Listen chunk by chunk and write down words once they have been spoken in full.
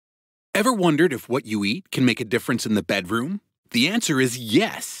Ever wondered if what you eat can make a difference in the bedroom? The answer is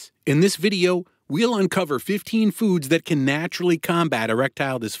yes. In this video, we'll uncover 15 foods that can naturally combat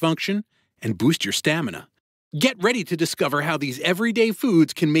erectile dysfunction and boost your stamina. Get ready to discover how these everyday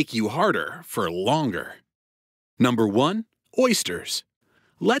foods can make you harder for longer. Number 1. Oysters.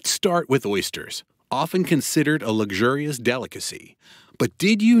 Let's start with oysters, often considered a luxurious delicacy. But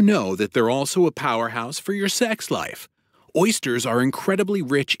did you know that they're also a powerhouse for your sex life? Oysters are incredibly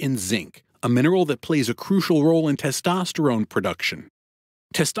rich in zinc, a mineral that plays a crucial role in testosterone production.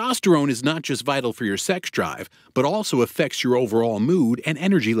 Testosterone is not just vital for your sex drive, but also affects your overall mood and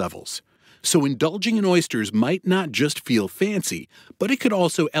energy levels. So indulging in oysters might not just feel fancy, but it could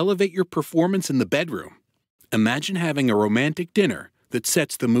also elevate your performance in the bedroom. Imagine having a romantic dinner that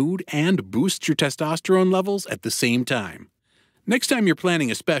sets the mood and boosts your testosterone levels at the same time. Next time you're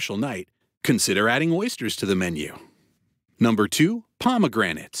planning a special night, consider adding oysters to the menu. Number 2.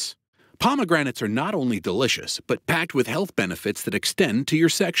 Pomegranates. Pomegranates are not only delicious, but packed with health benefits that extend to your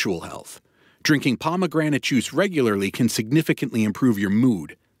sexual health. Drinking pomegranate juice regularly can significantly improve your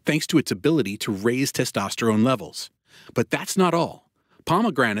mood, thanks to its ability to raise testosterone levels. But that's not all.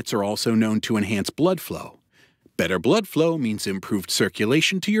 Pomegranates are also known to enhance blood flow. Better blood flow means improved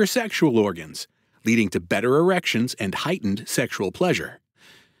circulation to your sexual organs, leading to better erections and heightened sexual pleasure.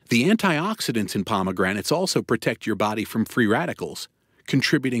 The antioxidants in pomegranates also protect your body from free radicals,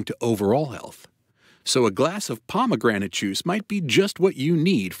 contributing to overall health. So a glass of pomegranate juice might be just what you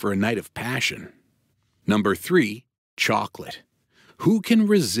need for a night of passion. Number 3. Chocolate. Who can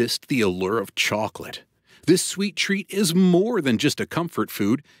resist the allure of chocolate? This sweet treat is more than just a comfort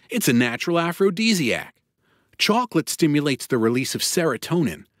food, it's a natural aphrodisiac. Chocolate stimulates the release of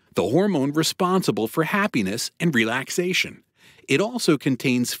serotonin, the hormone responsible for happiness and relaxation. It also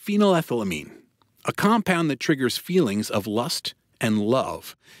contains phenylethylamine, a compound that triggers feelings of lust and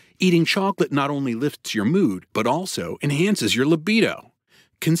love. Eating chocolate not only lifts your mood, but also enhances your libido.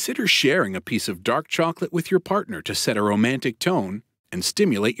 Consider sharing a piece of dark chocolate with your partner to set a romantic tone and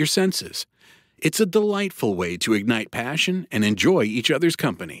stimulate your senses. It's a delightful way to ignite passion and enjoy each other's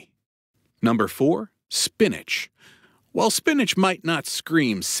company. Number 4. Spinach. While spinach might not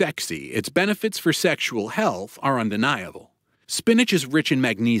scream sexy, its benefits for sexual health are undeniable. Spinach is rich in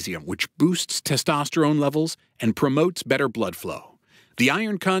magnesium, which boosts testosterone levels and promotes better blood flow. The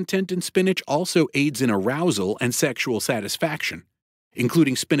iron content in spinach also aids in arousal and sexual satisfaction.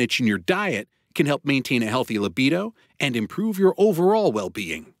 Including spinach in your diet can help maintain a healthy libido and improve your overall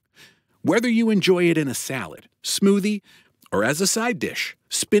well-being. Whether you enjoy it in a salad, smoothie, or as a side dish,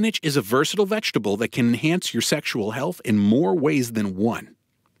 spinach is a versatile vegetable that can enhance your sexual health in more ways than one.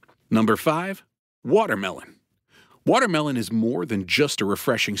 Number 5. Watermelon. Watermelon is more than just a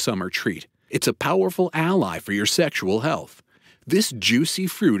refreshing summer treat. It's a powerful ally for your sexual health. This juicy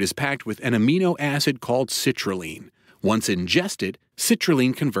fruit is packed with an amino acid called citrulline. Once ingested,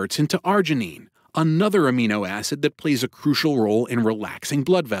 citrulline converts into arginine, another amino acid that plays a crucial role in relaxing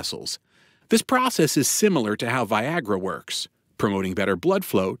blood vessels. This process is similar to how Viagra works, promoting better blood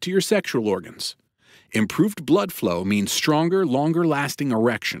flow to your sexual organs. Improved blood flow means stronger, longer-lasting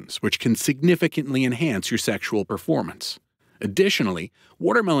erections, which can significantly enhance your sexual performance. Additionally,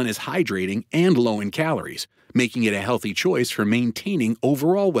 watermelon is hydrating and low in calories, making it a healthy choice for maintaining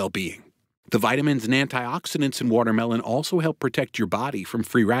overall well-being. The vitamins and antioxidants in watermelon also help protect your body from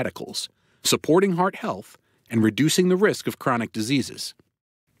free radicals, supporting heart health and reducing the risk of chronic diseases.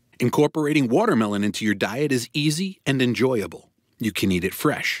 Incorporating watermelon into your diet is easy and enjoyable. You can eat it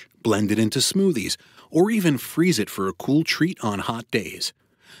fresh, blend it into smoothies, or even freeze it for a cool treat on hot days.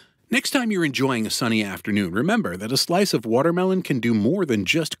 Next time you're enjoying a sunny afternoon, remember that a slice of watermelon can do more than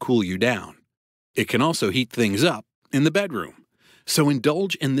just cool you down. It can also heat things up in the bedroom. So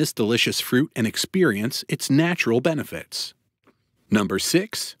indulge in this delicious fruit and experience its natural benefits. Number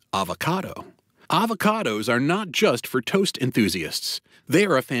 6. Avocado. Avocados are not just for toast enthusiasts. They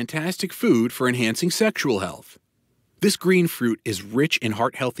are a fantastic food for enhancing sexual health. This green fruit is rich in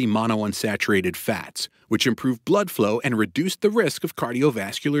heart-healthy monounsaturated fats, which improve blood flow and reduce the risk of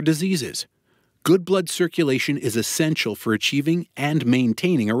cardiovascular diseases. Good blood circulation is essential for achieving and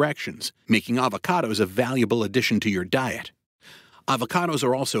maintaining erections, making avocados a valuable addition to your diet. Avocados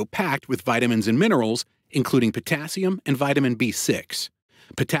are also packed with vitamins and minerals, including potassium and vitamin B6.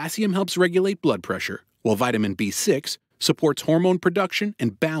 Potassium helps regulate blood pressure, while vitamin B6 supports hormone production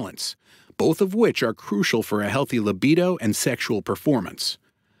and balance, both of which are crucial for a healthy libido and sexual performance.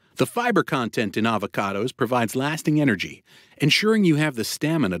 The fiber content in avocados provides lasting energy, ensuring you have the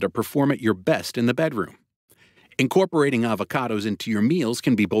stamina to perform at your best in the bedroom. Incorporating avocados into your meals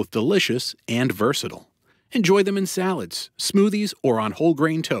can be both delicious and versatile. Enjoy them in salads, smoothies, or on whole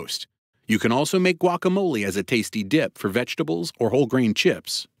grain toast. You can also make guacamole as a tasty dip for vegetables or whole grain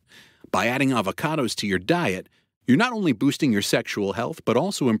chips. By adding avocados to your diet, you're not only boosting your sexual health but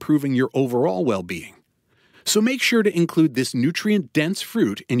also improving your overall well-being. So make sure to include this nutrient-dense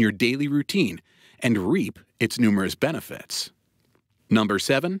fruit in your daily routine and reap its numerous benefits. Number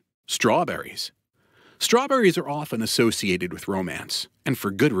 7. Strawberries. Strawberries are often associated with romance, and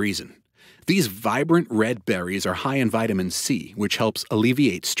for good reason. These vibrant red berries are high in vitamin C, which helps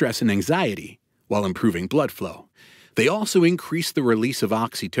alleviate stress and anxiety while improving blood flow. They also increase the release of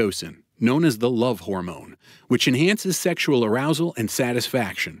oxytocin, known as the love hormone, which enhances sexual arousal and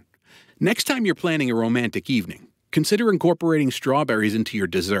satisfaction. Next time you're planning a romantic evening, consider incorporating strawberries into your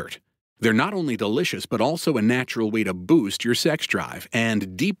dessert. They're not only delicious but also a natural way to boost your sex drive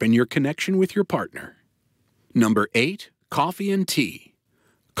and deepen your connection with your partner. Number 8. Coffee and tea.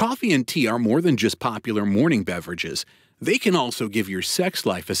 Coffee and tea are more than just popular morning beverages. They can also give your sex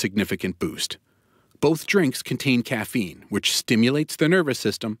life a significant boost. Both drinks contain caffeine, which stimulates the nervous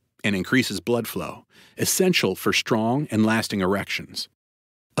system and increases blood flow, essential for strong and lasting erections.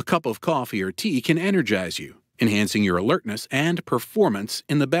 A cup of coffee or tea can energize you, enhancing your alertness and performance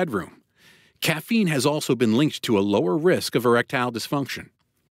in the bedroom. Caffeine has also been linked to a lower risk of erectile dysfunction.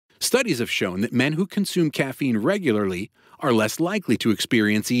 Studies have shown that men who consume caffeine regularly are less likely to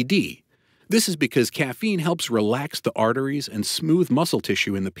experience ED. This is because caffeine helps relax the arteries and smooth muscle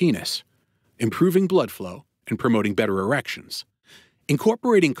tissue in the penis, improving blood flow and promoting better erections.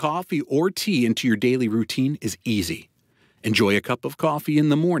 Incorporating coffee or tea into your daily routine is easy. Enjoy a cup of coffee in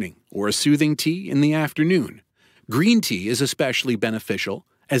the morning or a soothing tea in the afternoon. Green tea is especially beneficial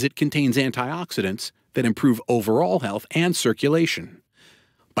as it contains antioxidants that improve overall health and circulation.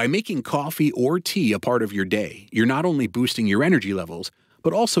 By making coffee or tea a part of your day, you're not only boosting your energy levels,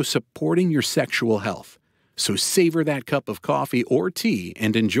 but also supporting your sexual health. So savor that cup of coffee or tea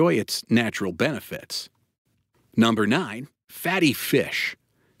and enjoy its natural benefits. Number 9. Fatty fish.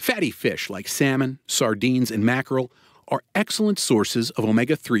 Fatty fish like salmon, sardines, and mackerel are excellent sources of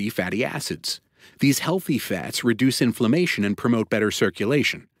omega-3 fatty acids. These healthy fats reduce inflammation and promote better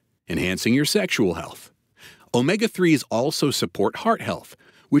circulation, enhancing your sexual health. Omega-3s also support heart health,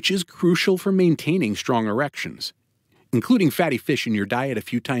 which is crucial for maintaining strong erections. Including fatty fish in your diet a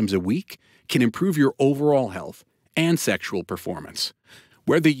few times a week can improve your overall health and sexual performance.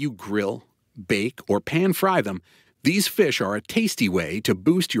 Whether you grill, bake, or pan fry them, these fish are a tasty way to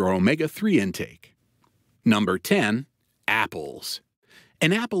boost your omega-3 intake. Number 10. Apples.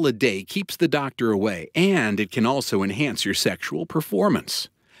 An apple a day keeps the doctor away, and it can also enhance your sexual performance.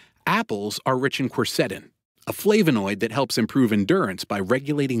 Apples are rich in quercetin, a flavonoid that helps improve endurance by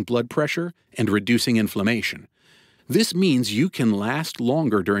regulating blood pressure and reducing inflammation. This means you can last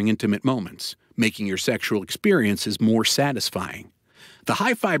longer during intimate moments, making your sexual experiences more satisfying. The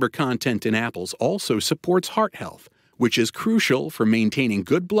high fiber content in apples also supports heart health, which is crucial for maintaining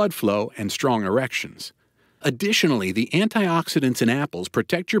good blood flow and strong erections. Additionally, the antioxidants in apples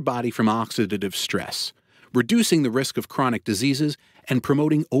protect your body from oxidative stress, reducing the risk of chronic diseases and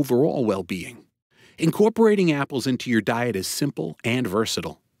promoting overall well-being. Incorporating apples into your diet is simple and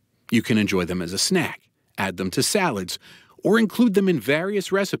versatile. You can enjoy them as a snack, add them to salads, or include them in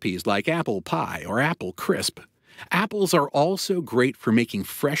various recipes like apple pie or apple crisp. Apples are also great for making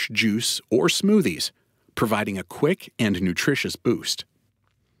fresh juice or smoothies, providing a quick and nutritious boost.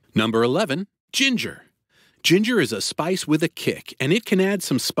 Number 11. Ginger. Ginger is a spice with a kick, and it can add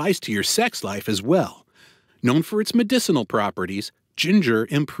some spice to your sex life as well. Known for its medicinal properties, ginger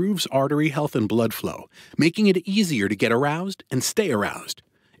improves artery health and blood flow, making it easier to get aroused and stay aroused.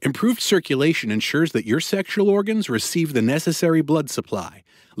 Improved circulation ensures that your sexual organs receive the necessary blood supply,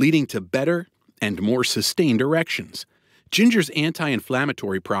 leading to better and more sustained erections. Ginger's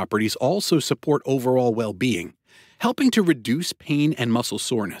anti-inflammatory properties also support overall well-being, helping to reduce pain and muscle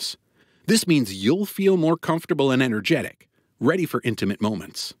soreness. This means you'll feel more comfortable and energetic, ready for intimate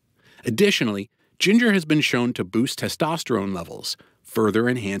moments. Additionally, ginger has been shown to boost testosterone levels, further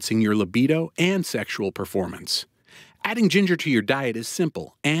enhancing your libido and sexual performance. Adding ginger to your diet is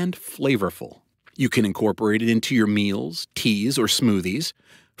simple and flavorful. You can incorporate it into your meals, teas, or smoothies.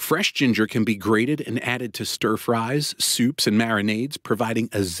 Fresh ginger can be grated and added to stir-fries, soups, and marinades, providing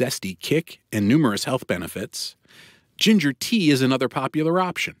a zesty kick and numerous health benefits. Ginger tea is another popular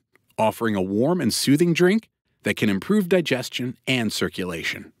option, offering a warm and soothing drink that can improve digestion and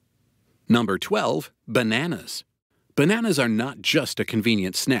circulation. Number 12. Bananas. Bananas are not just a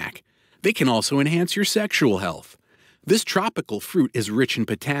convenient snack. They can also enhance your sexual health. This tropical fruit is rich in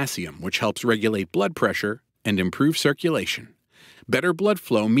potassium, which helps regulate blood pressure and improve circulation. Better blood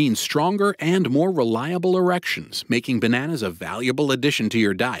flow means stronger and more reliable erections, making bananas a valuable addition to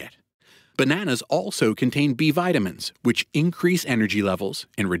your diet. Bananas also contain B vitamins, which increase energy levels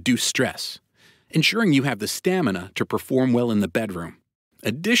and reduce stress, ensuring you have the stamina to perform well in the bedroom.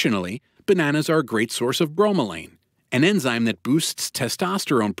 Additionally, bananas are a great source of bromelain, an enzyme that boosts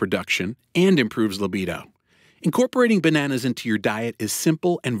testosterone production and improves libido. Incorporating bananas into your diet is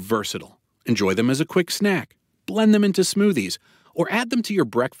simple and versatile. Enjoy them as a quick snack, blend them into smoothies, or add them to your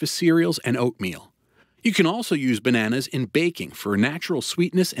breakfast cereals and oatmeal. You can also use bananas in baking for natural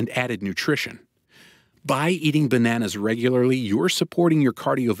sweetness and added nutrition. By eating bananas regularly, you're supporting your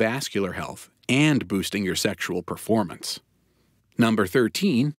cardiovascular health and boosting your sexual performance. Number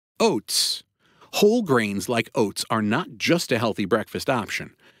 13. Oats. Whole grains like oats are not just a healthy breakfast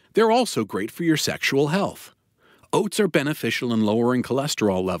option, they're also great for your sexual health. Oats are beneficial in lowering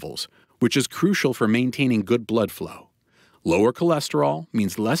cholesterol levels, which is crucial for maintaining good blood flow. Lower cholesterol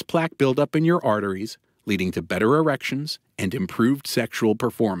means less plaque buildup in your arteries, leading to better erections and improved sexual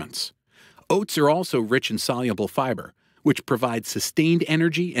performance. Oats are also rich in soluble fiber, which provides sustained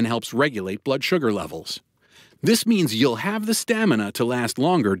energy and helps regulate blood sugar levels. This means you'll have the stamina to last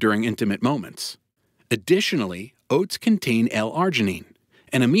longer during intimate moments. Additionally, oats contain L-arginine,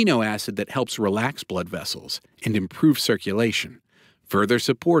 an amino acid that helps relax blood vessels and improve circulation, further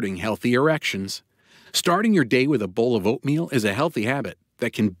supporting healthy erections. Starting your day with a bowl of oatmeal is a healthy habit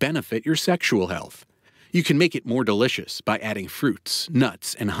that can benefit your sexual health. You can make it more delicious by adding fruits,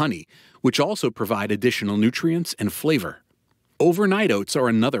 nuts, and honey, which also provide additional nutrients and flavor. Overnight oats are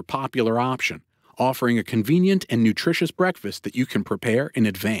another popular option, offering a convenient and nutritious breakfast that you can prepare in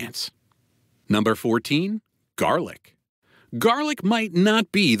advance. Number 14. Garlic. Garlic might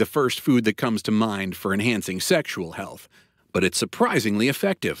not be the first food that comes to mind for enhancing sexual health, but it's surprisingly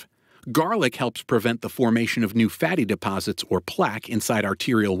effective. Garlic helps prevent the formation of new fatty deposits or plaque inside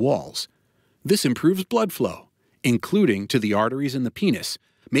arterial walls. This improves blood flow, including to the arteries in the penis,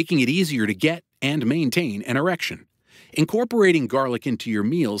 making it easier to get and maintain an erection. Incorporating garlic into your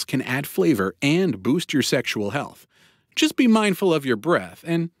meals can add flavor and boost your sexual health. Just be mindful of your breath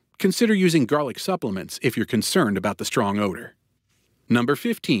and consider using garlic supplements if you're concerned about the strong odor. Number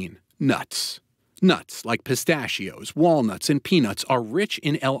 15. Nuts. Nuts like pistachios, walnuts, and peanuts are rich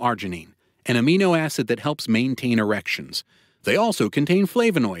in L-arginine, an amino acid that helps maintain erections. They also contain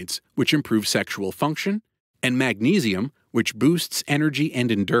flavonoids, which improve sexual function, and magnesium, which boosts energy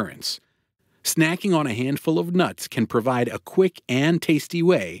and endurance. Snacking on a handful of nuts can provide a quick and tasty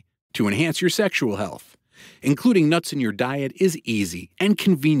way to enhance your sexual health. Including nuts in your diet is easy and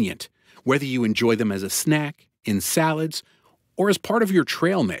convenient, whether you enjoy them as a snack, in salads, or as part of your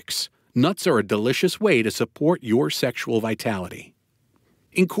trail mix. Nuts are a delicious way to support your sexual vitality.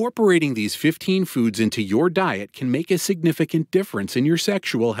 Incorporating these 15 foods into your diet can make a significant difference in your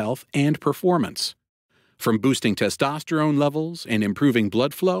sexual health and performance. From boosting testosterone levels and improving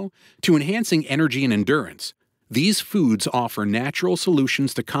blood flow to enhancing energy and endurance, these foods offer natural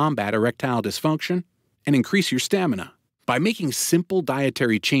solutions to combat erectile dysfunction and increase your stamina. By making simple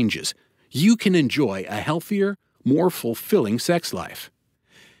dietary changes, you can enjoy a healthier, more fulfilling sex life.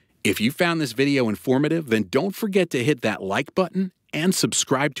 If you found this video informative, then don't forget to hit that like button and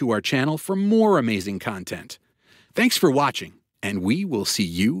subscribe to our channel for more amazing content. Thanks for watching, and we will see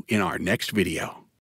you in our next video.